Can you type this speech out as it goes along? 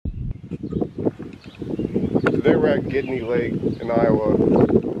Today we're at Gedney Lake in Iowa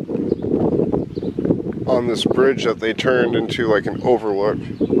on this bridge that they turned into like an overlook.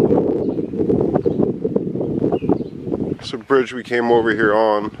 It's a bridge we came over here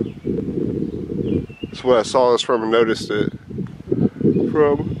on. That's what I saw this from and noticed it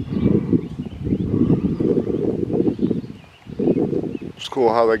from. It's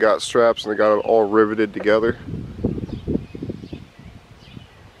cool how they got straps and they got it all riveted together.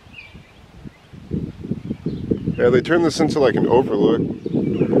 Yeah, they turned this into like an overlook.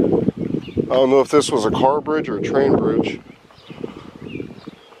 I don't know if this was a car bridge or a train bridge.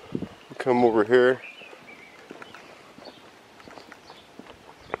 Come over here.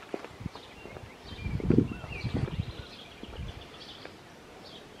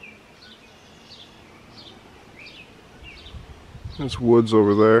 There's woods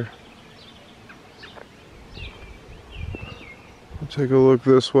over there. I'll take a look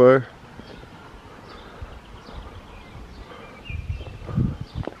this way.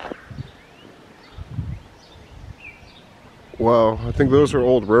 Wow, I think those are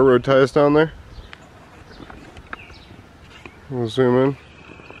old railroad ties down there. We'll zoom in.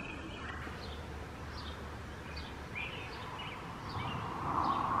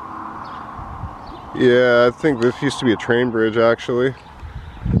 Yeah, I think this used to be a train bridge actually.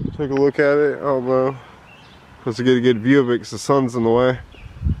 Take a look at it. I don't know. Supposed to get a good view of it because the sun's in the way.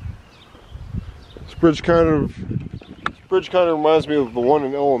 This bridge kind of reminds me of the one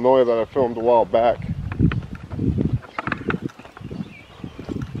in Illinois that I filmed a while back.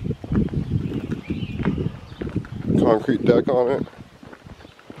 Concrete deck on it.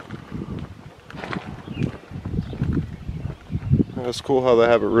 That's cool how they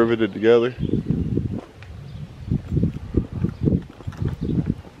have it riveted together.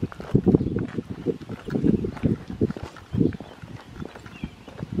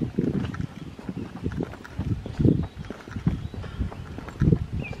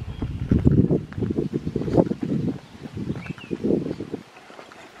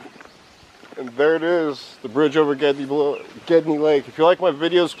 And there it is, the bridge over Gedney Lake. If you like my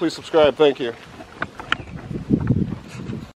videos, please subscribe. Thank you.